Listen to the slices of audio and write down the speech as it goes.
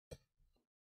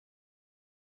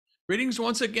Greetings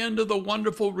once again to the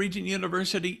wonderful Regent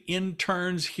University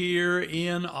interns here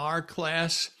in our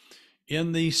class.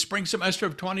 In the spring semester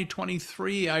of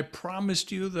 2023, I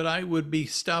promised you that I would be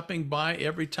stopping by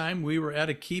every time we were at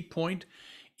a key point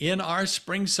in our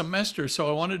spring semester. So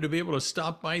I wanted to be able to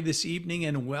stop by this evening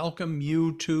and welcome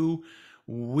you to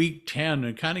week 10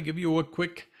 and kind of give you a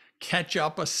quick catch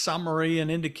up, a summary, an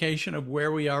indication of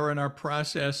where we are in our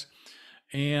process.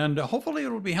 And hopefully it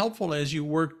will be helpful as you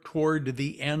work toward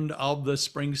the end of the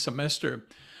spring semester.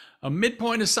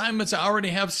 Midpoint assignments, I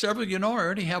already have several. I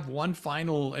already have one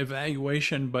final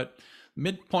evaluation, but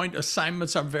midpoint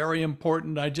assignments are very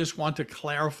important. I just want to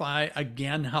clarify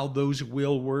again how those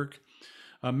will work.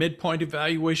 Midpoint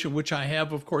evaluation, which I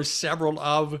have, of course, several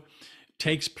of,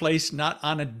 takes place not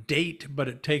on a date, but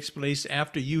it takes place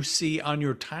after you see on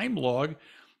your time log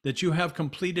that you have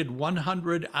completed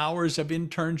 100 hours of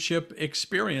internship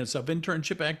experience, of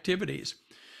internship activities.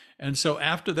 And so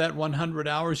after that 100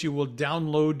 hours, you will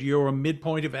download your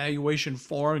midpoint evaluation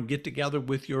form and get together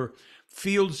with your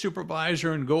field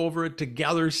supervisor and go over it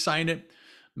together, sign it,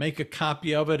 make a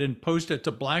copy of it, and post it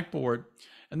to Blackboard.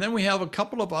 And then we have a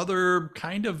couple of other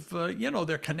kind of,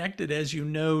 they're connected, as you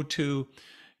know, to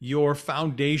your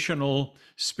foundational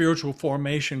spiritual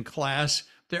formation class.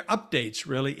 They're updates,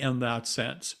 really, in that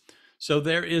sense. So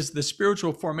there is the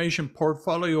spiritual formation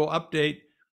portfolio update.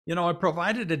 I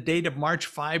provided a date of March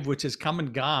 5, which has come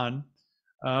and gone.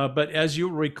 But as you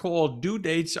recall, due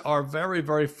dates are very,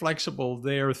 very flexible.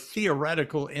 They're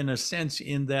theoretical in a sense,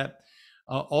 in that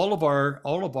all of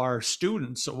our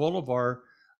students, all of our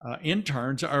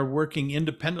interns are working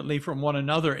independently from one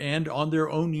another and on their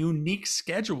own unique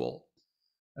schedule.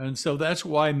 And so that's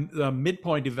why the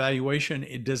midpoint evaluation,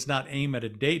 it does not aim at a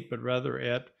date, but rather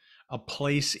at a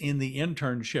place in the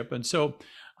internship. And so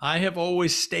I have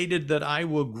always stated that I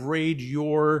will grade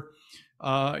your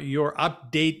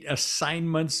update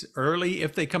assignments early.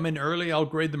 If they come in early, I'll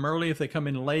grade them early. If they come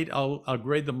in late, I'll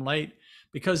grade them late,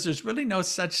 because there's really no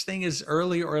such thing as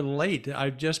early or late.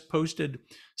 I've just posted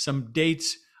some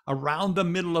dates around the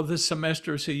middle of the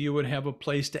semester so you would have a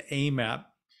place to aim at.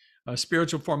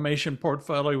 Spiritual formation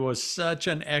portfolio was such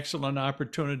an excellent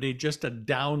opportunity just to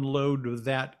download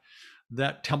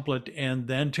that template and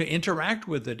then to interact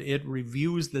with it. It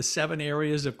reviews the 7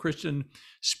 areas of Christian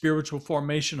spiritual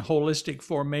formation, holistic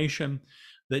formation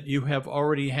that you have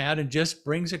already had, and just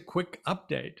brings a quick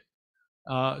update.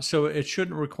 So it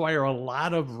shouldn't require a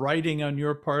lot of writing on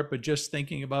your part, but just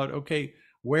thinking about, okay,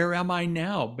 where am I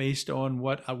now based on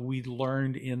what we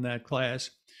learned in that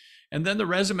class? And then the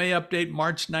resume update,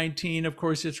 March 19, of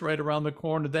course, it's right around the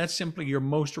corner. That's simply your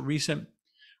most recent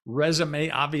resume.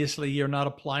 Obviously, you're not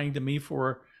applying to me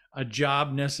for a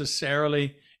job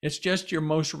necessarily. It's just your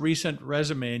most recent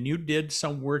resume. And you did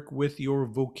some work with your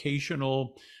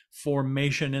vocational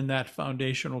formation in that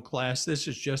foundational class. This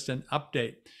is just an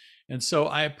update. And so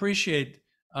I appreciate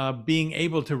being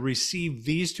able to receive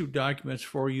these 2 documents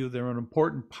for you. They're an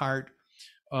important part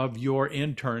of your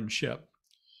internship.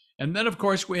 And then, of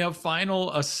course, we have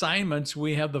final assignments.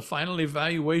 We have the final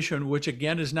evaluation, which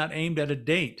again is not aimed at a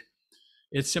date.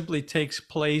 It simply takes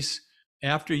place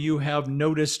after you have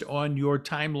noticed on your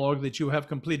time log that you have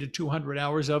completed 200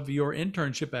 hours of your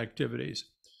internship activities.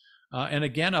 And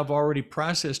again, I've already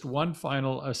processed one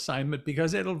final assignment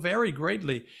because it'll vary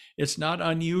greatly. It's not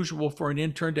unusual for an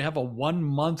intern to have a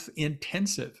 1-month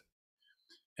intensive.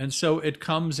 And so it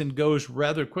comes and goes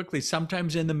rather quickly,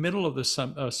 sometimes in the middle of the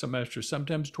semester,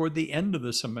 sometimes toward the end of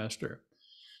the semester.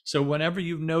 So whenever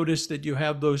you've noticed that you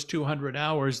have those 200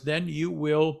 hours, then you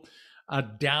will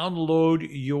download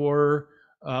your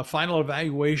final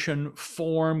evaluation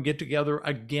form, get together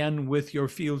again with your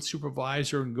field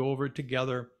supervisor and go over it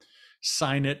together,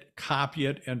 sign it, copy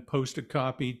it, and post a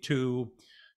copy to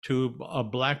a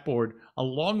Blackboard.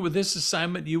 Along with this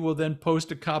assignment, you will then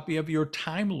post a copy of your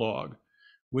time log,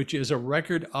 which is a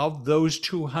record of those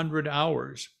 200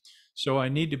 hours. So I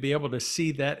need to be able to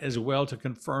see that as well to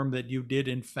confirm that you did,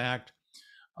 in fact,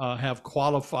 have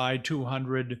qualified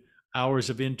 200 hours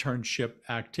of internship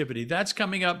activity. That's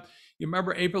coming up. You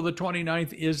remember April the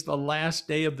 29th is the last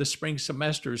day of the spring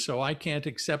semester, so I can't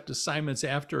accept assignments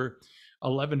after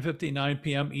 11:59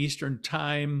 p.m. Eastern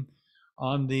Time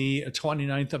on the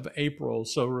 29th of April.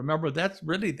 So remember, that's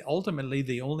really ultimately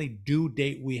the only due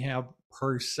date we have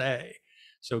per se.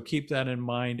 So keep that in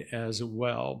mind as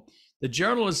well. The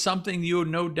journal is something you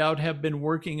no doubt have been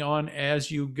working on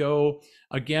as you go.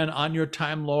 Again, on your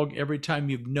time log, every time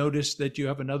you've noticed that you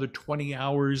have another 20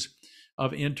 hours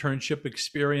of internship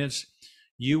experience,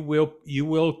 you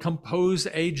will compose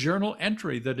a journal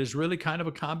entry that is really kind of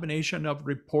a combination of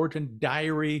report and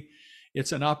diary.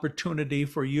 It's an opportunity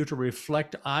for you to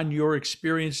reflect on your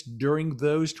experience during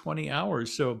those 20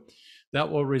 hours. So that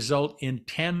will result in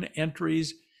 10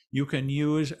 entries. You can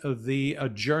use the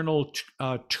journal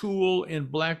tool in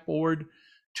Blackboard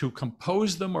to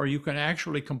compose them, or you can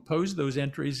actually compose those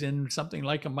entries in something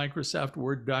like a Microsoft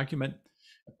Word document,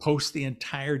 post the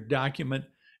entire document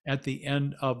at the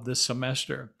end of the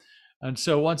semester. And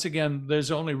so once again,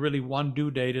 there's only really one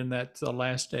due date, and that's the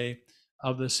last day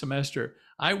of the semester.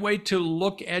 I wait to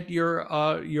look at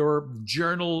your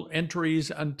journal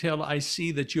entries until I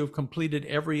see that you have completed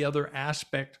every other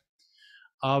aspect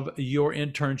of your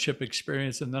internship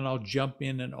experience, and then I'll jump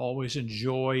in and always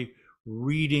enjoy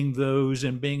reading those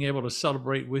and being able to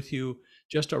celebrate with you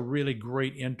just a really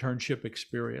great internship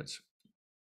experience.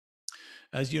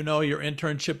 As you know, your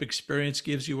internship experience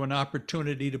gives you an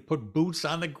opportunity to put boots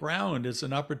on the ground. It's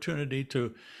an opportunity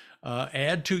to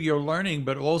add to your learning,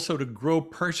 but also to grow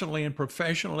personally and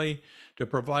professionally, to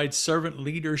provide servant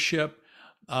leadership,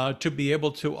 to be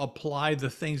able to apply the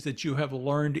things that you have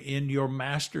learned in your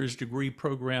master's degree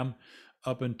program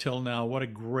up until now. What a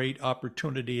great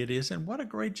opportunity it is, and what a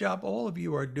great job all of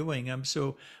you are doing. I'm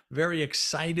so very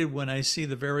excited when I see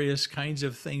the various kinds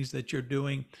of things that you're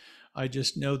doing. I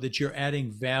just know that you're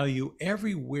adding value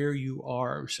everywhere you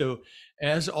are. So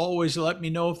as always, let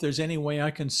me know if there's any way I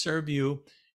can serve you.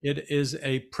 It is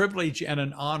a privilege and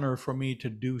an honor for me to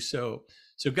do so.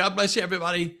 So God bless you,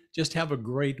 everybody. Just have a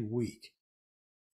great week.